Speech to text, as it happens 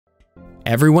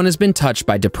Everyone has been touched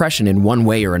by depression in one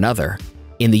way or another.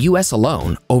 In the US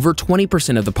alone, over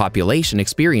 20% of the population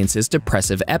experiences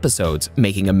depressive episodes,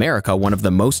 making America one of the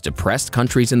most depressed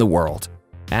countries in the world.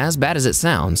 As bad as it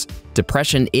sounds,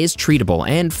 depression is treatable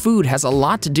and food has a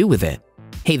lot to do with it.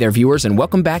 Hey there viewers, and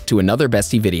welcome back to another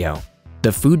Bestie video.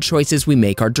 The food choices we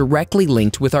make are directly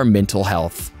linked with our mental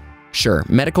health. Sure,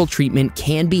 medical treatment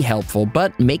can be helpful,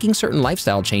 but making certain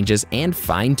lifestyle changes and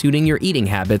fine-tuning your eating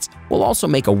habits will also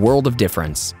make a world of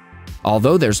difference.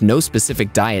 Although there's no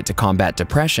specific diet to combat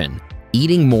depression,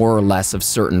 eating more or less of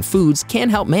certain foods can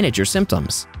help manage your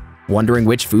symptoms. Wondering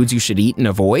which foods you should eat and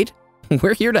avoid?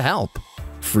 We're here to help.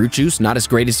 Fruit juice not as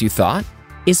great as you thought?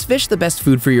 Is fish the best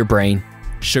food for your brain?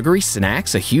 Sugary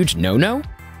snacks a huge no-no?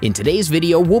 In today's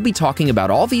video, we'll be talking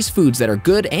about all these foods that are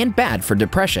good and bad for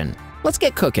depression. Let's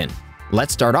get cooking.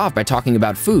 Let's start off by talking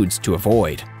about foods to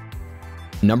avoid.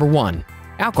 Number 1.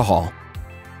 Alcohol.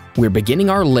 We're beginning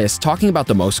our list talking about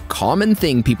the most common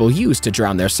thing people use to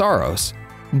drown their sorrows.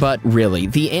 But really,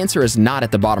 the answer is not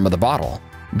at the bottom of the bottle.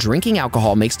 Drinking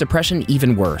alcohol makes depression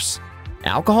even worse.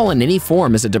 Alcohol in any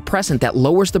form is a depressant that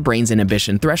lowers the brain's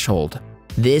inhibition threshold.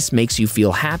 This makes you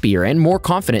feel happier and more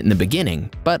confident in the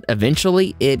beginning, but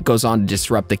eventually it goes on to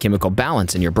disrupt the chemical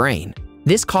balance in your brain.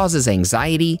 This causes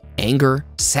anxiety, anger,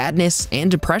 sadness,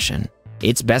 and depression.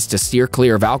 It's best to steer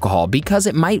clear of alcohol because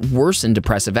it might worsen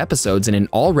depressive episodes in an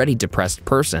already depressed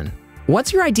person.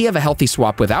 What's your idea of a healthy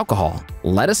swap with alcohol?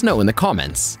 Let us know in the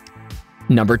comments.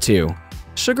 Number 2.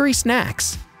 Sugary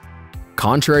snacks.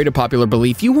 Contrary to popular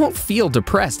belief, you won't feel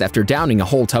depressed after downing a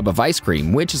whole tub of ice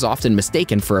cream, which is often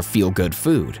mistaken for a feel-good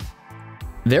food.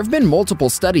 There have been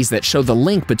multiple studies that show the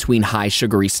link between high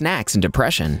sugary snacks and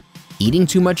depression. Eating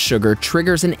too much sugar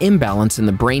triggers an imbalance in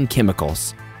the brain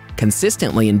chemicals.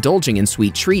 Consistently indulging in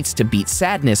sweet treats to beat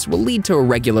sadness will lead to a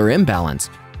regular imbalance,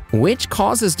 which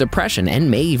causes depression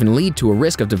and may even lead to a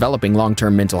risk of developing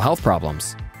long-term mental health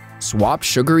problems. Swap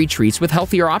sugary treats with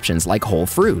healthier options like whole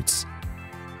fruits.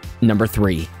 Number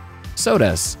 3.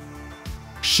 Sodas.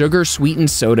 Sugar-sweetened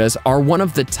sodas are one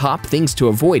of the top things to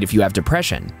avoid if you have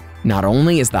depression. Not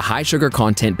only is the high sugar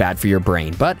content bad for your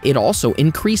brain, but it also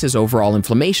increases overall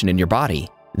inflammation in your body.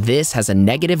 This has a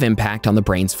negative impact on the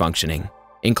brain's functioning,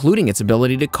 including its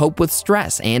ability to cope with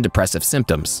stress and depressive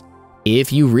symptoms.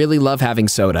 If you really love having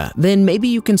soda, then maybe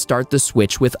you can start the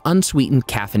switch with unsweetened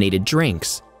caffeinated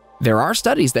drinks. There are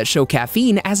studies that show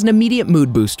caffeine as an immediate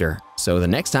mood booster, so the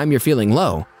next time you're feeling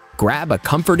low, grab a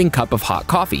comforting cup of hot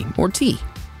coffee or tea.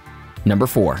 Number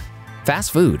 4.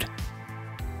 Fast food.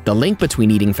 The link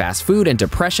between eating fast food and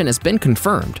depression has been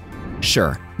confirmed.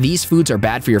 Sure, these foods are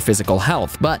bad for your physical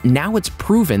health, but now it's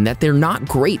proven that they're not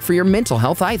great for your mental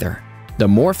health either. The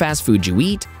more fast food you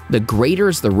eat, the greater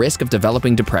is the risk of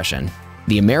developing depression.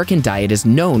 The American diet is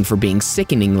known for being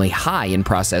sickeningly high in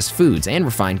processed foods and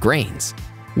refined grains.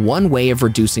 One way of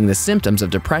reducing the symptoms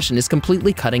of depression is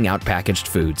completely cutting out packaged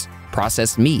foods,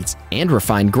 processed meats, and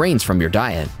refined grains from your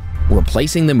diet.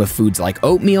 Replacing them with foods like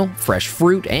oatmeal, fresh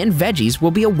fruit, and veggies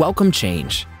will be a welcome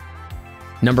change.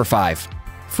 Number 5.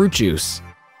 Fruit juice.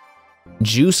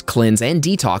 Juice cleanse and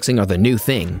detoxing are the new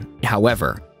thing.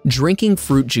 However, drinking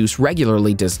fruit juice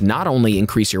regularly does not only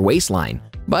increase your waistline,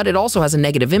 but it also has a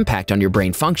negative impact on your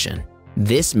brain function.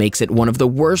 This makes it one of the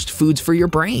worst foods for your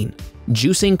brain.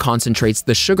 Juicing concentrates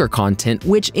the sugar content,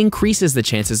 which increases the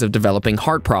chances of developing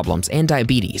heart problems and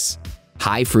diabetes.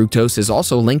 High fructose is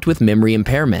also linked with memory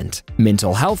impairment,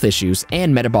 mental health issues,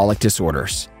 and metabolic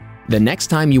disorders. The next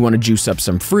time you want to juice up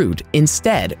some fruit,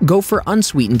 instead go for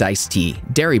unsweetened iced tea,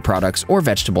 dairy products, or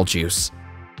vegetable juice.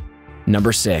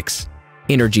 Number 6.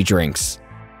 Energy drinks.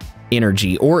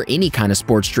 Energy or any kind of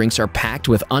sports drinks are packed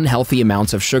with unhealthy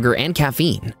amounts of sugar and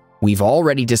caffeine. We've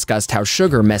already discussed how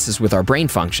sugar messes with our brain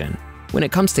function. When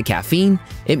it comes to caffeine,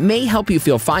 it may help you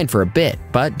feel fine for a bit,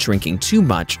 but drinking too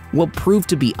much will prove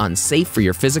to be unsafe for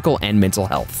your physical and mental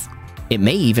health. It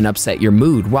may even upset your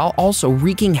mood while also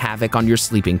wreaking havoc on your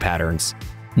sleeping patterns.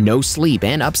 No sleep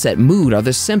and upset mood are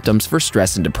the symptoms for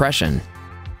stress and depression.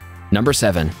 Number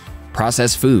 7.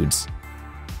 Processed foods.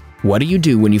 What do you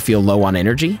do when you feel low on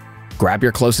energy? Grab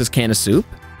your closest can of soup?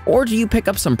 Or do you pick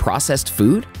up some processed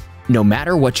food? No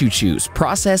matter what you choose,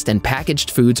 processed and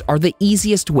packaged foods are the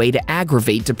easiest way to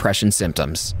aggravate depression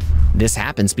symptoms. This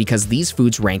happens because these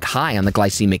foods rank high on the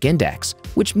glycemic index,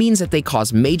 which means that they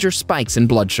cause major spikes in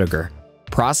blood sugar.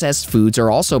 Processed foods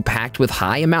are also packed with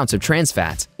high amounts of trans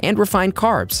fats and refined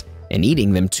carbs, and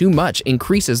eating them too much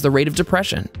increases the rate of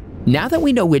depression. Now that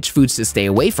we know which foods to stay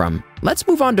away from, let's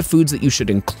move on to foods that you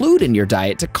should include in your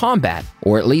diet to combat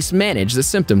or at least manage the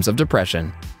symptoms of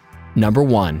depression. Number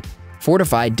 1.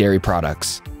 Fortified dairy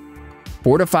products.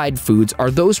 Fortified foods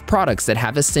are those products that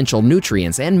have essential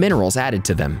nutrients and minerals added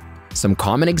to them. Some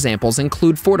common examples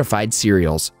include fortified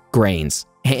cereals, grains,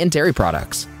 and dairy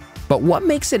products. But what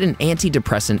makes it an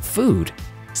antidepressant food?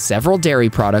 Several dairy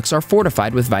products are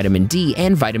fortified with vitamin D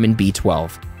and vitamin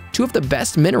B12, two of the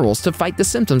best minerals to fight the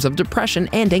symptoms of depression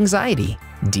and anxiety.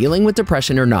 Dealing with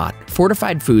depression or not,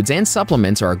 fortified foods and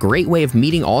supplements are a great way of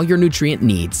meeting all your nutrient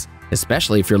needs,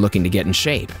 especially if you're looking to get in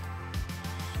shape.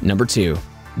 Number 2.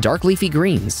 Dark leafy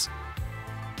greens.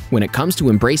 When it comes to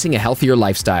embracing a healthier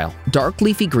lifestyle, dark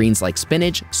leafy greens like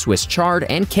spinach, Swiss chard,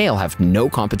 and kale have no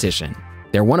competition.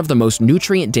 They're one of the most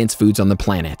nutrient-dense foods on the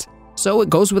planet, so it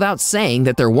goes without saying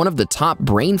that they're one of the top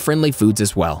brain-friendly foods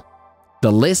as well.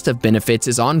 The list of benefits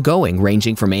is ongoing,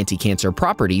 ranging from anti-cancer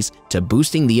properties to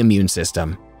boosting the immune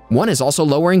system. One is also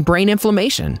lowering brain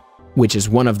inflammation, which is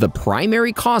one of the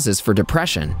primary causes for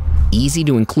depression. Easy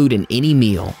to include in any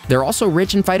meal, they're also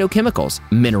rich in phytochemicals,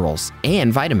 minerals,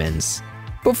 and vitamins.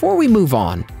 Before we move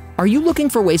on, are you looking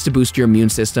for ways to boost your immune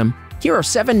system? Here are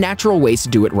 7 natural ways to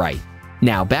do it right.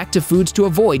 Now back to foods to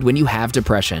avoid when you have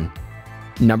depression.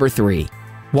 Number 3.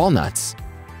 Walnuts.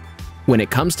 When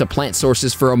it comes to plant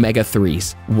sources for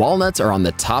omega-3s, walnuts are on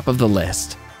the top of the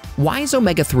list. Why is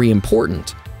omega-3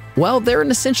 important? Well, they're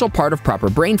an essential part of proper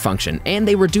brain function, and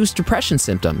they reduce depression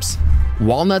symptoms.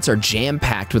 Walnuts are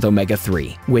jam-packed with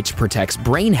omega-3, which protects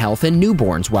brain health in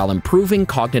newborns while improving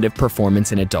cognitive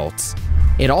performance in adults.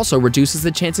 It also reduces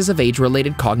the chances of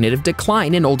age-related cognitive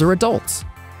decline in older adults.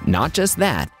 Not just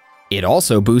that, it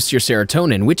also boosts your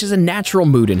serotonin, which is a natural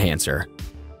mood enhancer.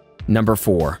 Number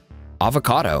 4.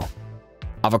 Avocado.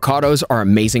 Avocados are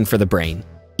amazing for the brain.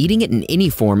 Eating it in any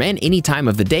form and any time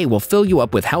of the day will fill you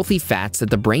up with healthy fats that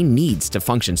the brain needs to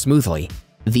function smoothly.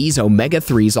 These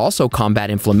omega-3s also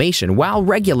combat inflammation while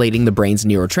regulating the brain's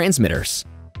neurotransmitters.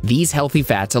 These healthy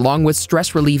fats, along with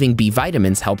stress-relieving B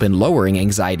vitamins, help in lowering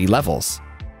anxiety levels.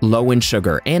 Low in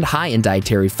sugar and high in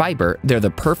dietary fiber, they're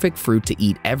the perfect fruit to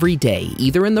eat every day,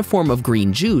 either in the form of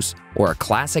green juice or a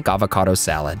classic avocado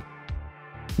salad.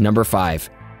 Number 5.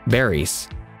 Berries.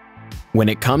 When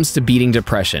it comes to beating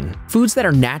depression, foods that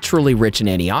are naturally rich in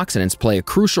antioxidants play a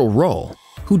crucial role.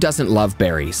 Who doesn't love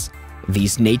berries?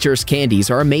 These nature's candies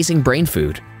are amazing brain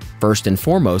food. First and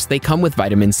foremost, they come with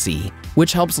vitamin C,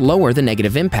 which helps lower the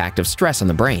negative impact of stress on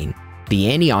the brain. The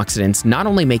antioxidants not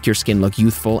only make your skin look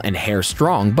youthful and hair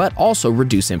strong, but also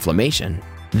reduce inflammation.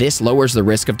 This lowers the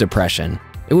risk of depression.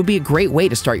 It would be a great way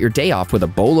to start your day off with a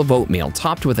bowl of oatmeal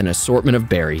topped with an assortment of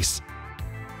berries.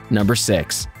 Number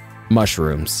 6.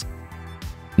 Mushrooms.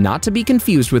 Not to be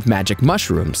confused with magic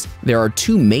mushrooms, there are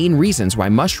 2 main reasons why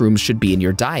mushrooms should be in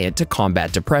your diet to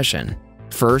combat depression.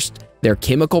 First, their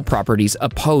chemical properties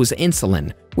oppose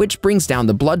insulin, which brings down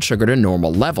the blood sugar to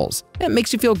normal levels and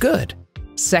makes you feel good.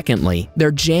 Secondly,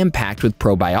 they're jam-packed with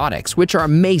probiotics, which are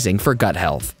amazing for gut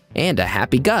health. And a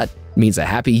happy gut means a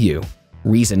happy you.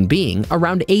 Reason being,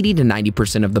 around 80 to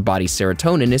 90% of the body's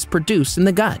serotonin is produced in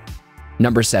the gut.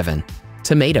 Number 7.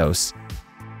 Tomatoes.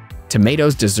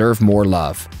 Tomatoes deserve more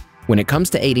love. When it comes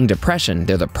to aiding depression,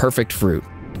 they're the perfect fruit.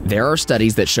 There are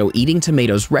studies that show eating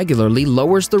tomatoes regularly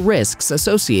lowers the risks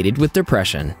associated with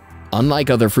depression. Unlike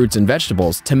other fruits and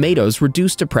vegetables, tomatoes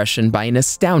reduce depression by an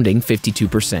astounding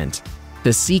 52%.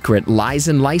 The secret lies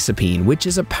in lycopene, which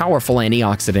is a powerful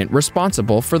antioxidant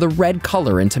responsible for the red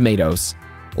color in tomatoes.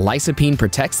 Lycopene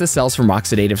protects the cells from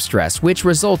oxidative stress, which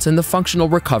results in the functional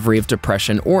recovery of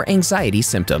depression or anxiety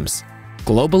symptoms.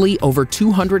 Globally, over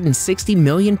 260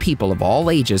 million people of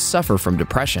all ages suffer from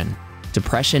depression.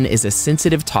 Depression is a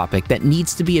sensitive topic that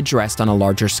needs to be addressed on a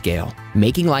larger scale.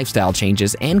 Making lifestyle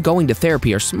changes and going to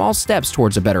therapy are small steps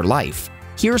towards a better life.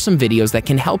 Here are some videos that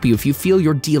can help you if you feel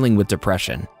you're dealing with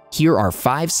depression. Here are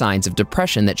 5 signs of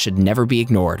depression that should never be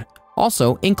ignored.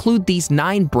 Also, include these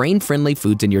 9 brain-friendly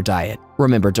foods in your diet.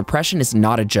 Remember, depression is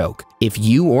not a joke. If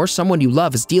you or someone you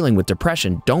love is dealing with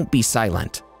depression, don't be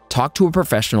silent. Talk to a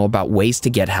professional about ways to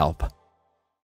get help.